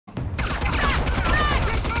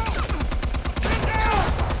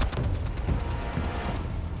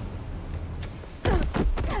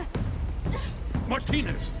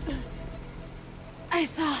Martinez? I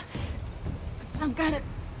saw some kind of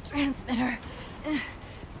transmitter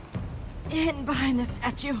hidden behind the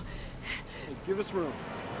statue. Hey, give us room.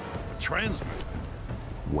 Transmitter?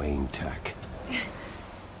 Wayne Tech.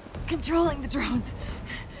 Controlling the drones.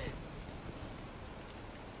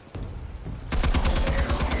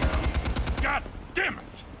 God damn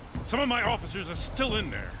it! Some of my officers are still in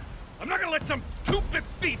there. I'm not gonna let some two-bit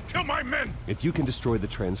thief kill my men! If you can destroy the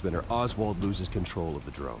transmitter, Oswald loses control of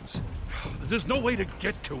the drones. There's no way to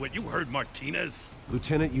get to it. You heard Martinez.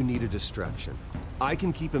 Lieutenant, you need a distraction. I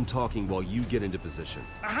can keep him talking while you get into position.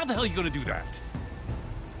 How the hell are you gonna do that?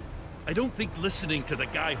 I don't think listening to the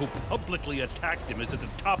guy who publicly attacked him is at the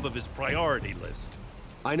top of his priority list.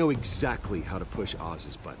 I know exactly how to push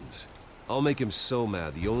Oz's buttons. I'll make him so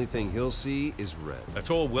mad, the only thing he'll see is red. That's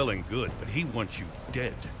all well and good, but he wants you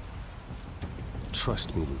dead.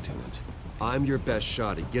 Trust me, Lieutenant. I'm your best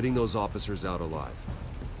shot at getting those officers out alive.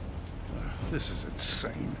 This is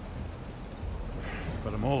insane.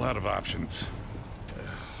 But I'm all out of options.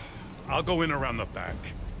 I'll go in around the back.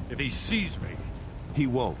 If he sees me... He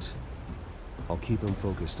won't. I'll keep him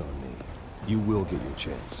focused on me. You will get your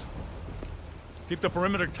chance. Keep the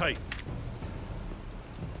perimeter tight.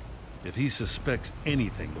 If he suspects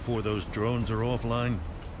anything before those drones are offline,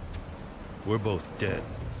 we're both dead.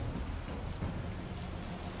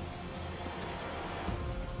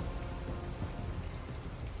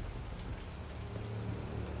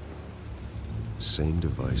 Same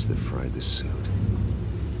device that fried the suit.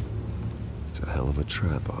 It's a hell of a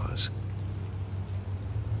trap, Oz.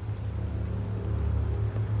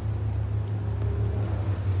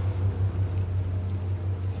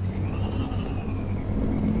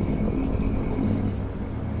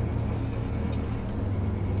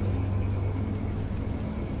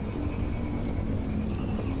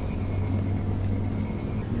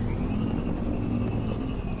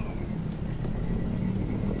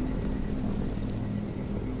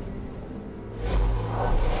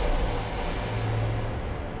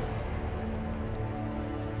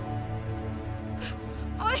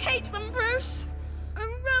 I hate them, Bruce. I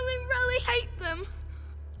really, really hate them.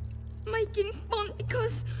 Making fun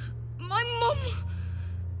because my mum...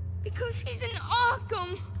 because she's in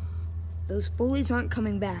Arkham. Those bullies aren't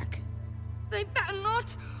coming back. They better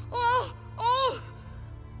not. Oh!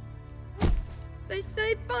 They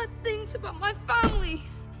say bad things about my family.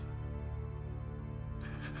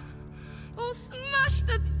 I'll smash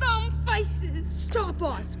the dumb faces. Stop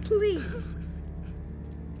us, please.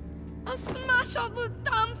 I'll smash all the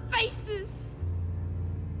damn faces!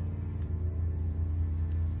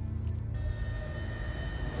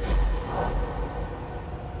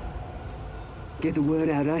 Get the word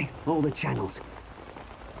out, eh? All the channels.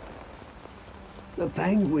 The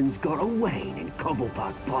penguins got a Wayne in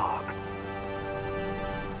Cobblepot Park.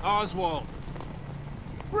 Oswald!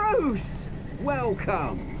 Bruce!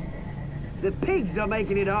 Welcome! The pigs are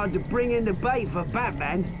making it hard to bring in the bait for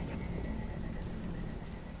Batman.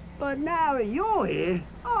 But now that you're here,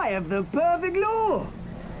 I have the perfect lure!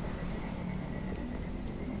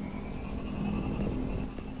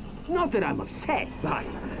 Not that I'm upset, but...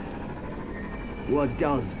 what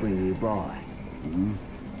does bring you by? Hmm?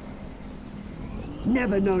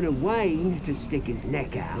 Never known a Wayne to stick his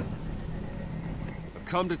neck out. I've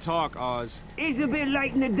come to talk, Oz. It's a bit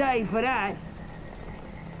late in the day for that.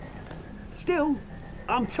 Still,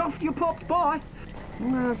 I'm chuffed you popped by.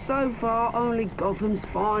 Well, so far, only Gotham's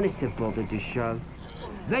finest have bothered to show.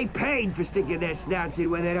 They paid for sticking their snouts in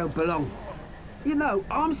where they don't belong. You know,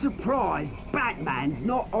 I'm surprised Batman's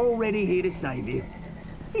not already here to save you.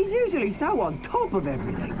 He's usually so on top of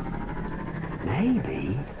everything.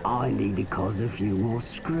 Maybe I need to cause a few more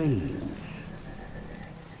screams.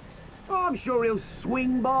 I'm sure he'll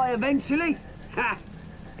swing by eventually. Ha!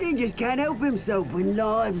 He just can't help himself when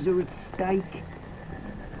lives are at stake.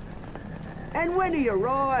 And when he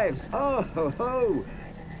arrives, oh ho ho!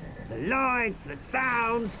 The lights, the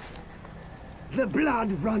sounds, the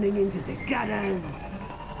blood running into the gutters.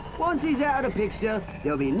 Once he's out of the picture,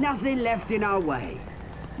 there'll be nothing left in our way.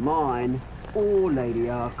 Mine or Lady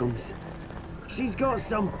Arkham's. She's got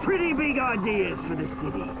some pretty big ideas for the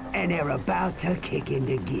city, and they're about to kick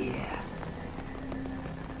into gear.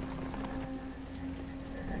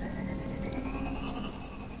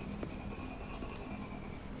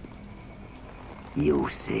 You'll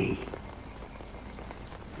see.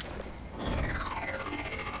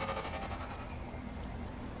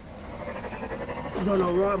 Done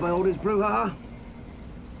all right by all this brouhaha?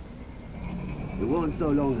 It wasn't so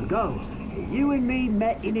long ago that you and me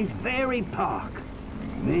met in this very park.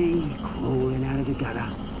 Me crawling out of the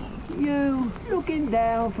gutter. You looking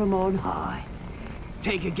down from on high.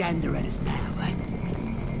 take a gander at us now, eh?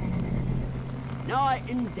 Night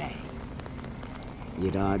and day.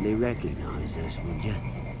 You'd hardly recognize us, would you?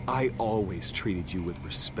 I always treated you with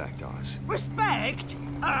respect, Oz. Respect?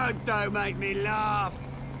 Oh, don't make me laugh.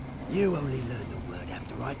 You only learned the word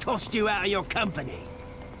after I tossed you out of your company.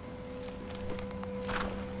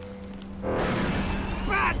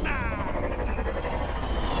 Batman!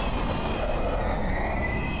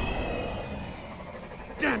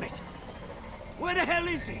 Damn it! Where the hell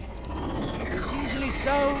is he? He's usually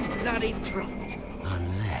so bloody prompt.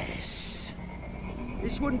 Unless...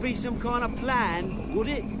 This wouldn't be some kind of plan, would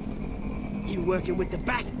it? You working with the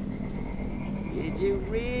Bat? Did you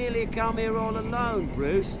really come here all alone,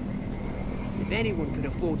 Bruce? If anyone could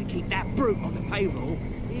afford to keep that brute on the payroll,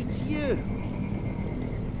 it's you.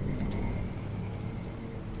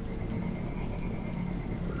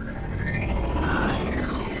 I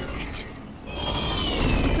knew it.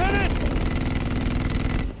 Lieutenant!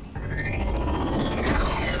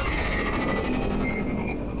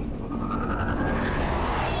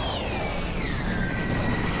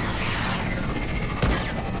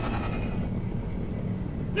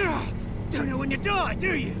 Don't know when you die,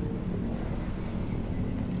 do you?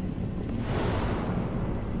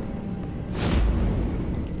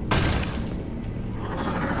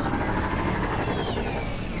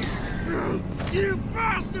 You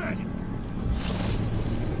bastard!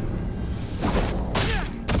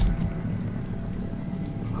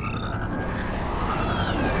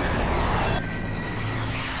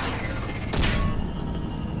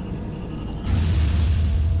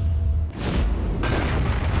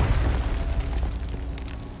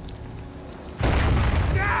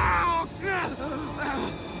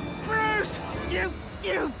 Bruce!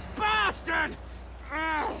 You bastard!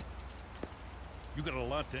 You got a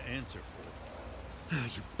lot to answer for. Oh,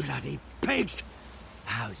 you bloody pigs!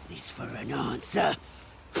 How's this for an answer?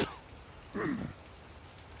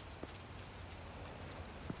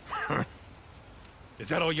 Is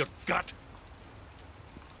that all you got?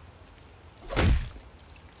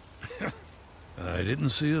 I didn't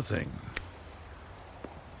see a thing.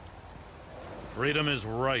 Freedom is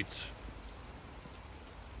right.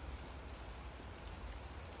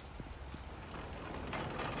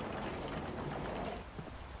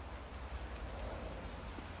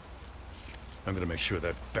 I'm gonna make sure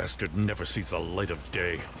that bastard never sees the light of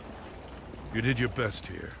day. You did your best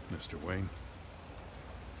here, Mr. Wayne.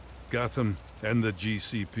 Gotham and the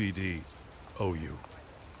GCPD owe you.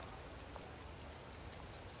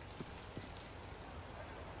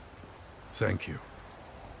 Thank you.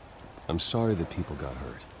 I'm sorry that people got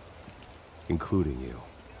hurt. Including you.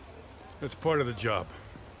 It's part of the job.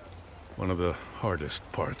 One of the hardest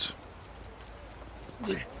parts.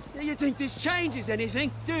 You think this changes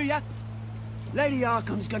anything, do ya? Lady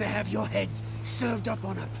Arkham's gonna have your heads served up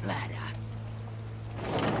on a platter.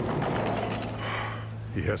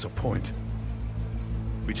 He has a point.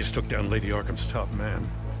 We just took down Lady Arkham's top man.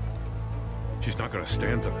 She's not gonna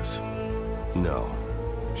stand for this. No,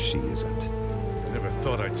 she isn't. I never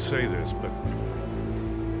thought I'd say this, but...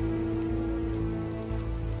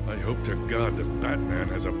 I hope to God that Batman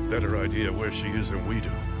has a better idea where she is than we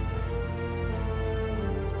do.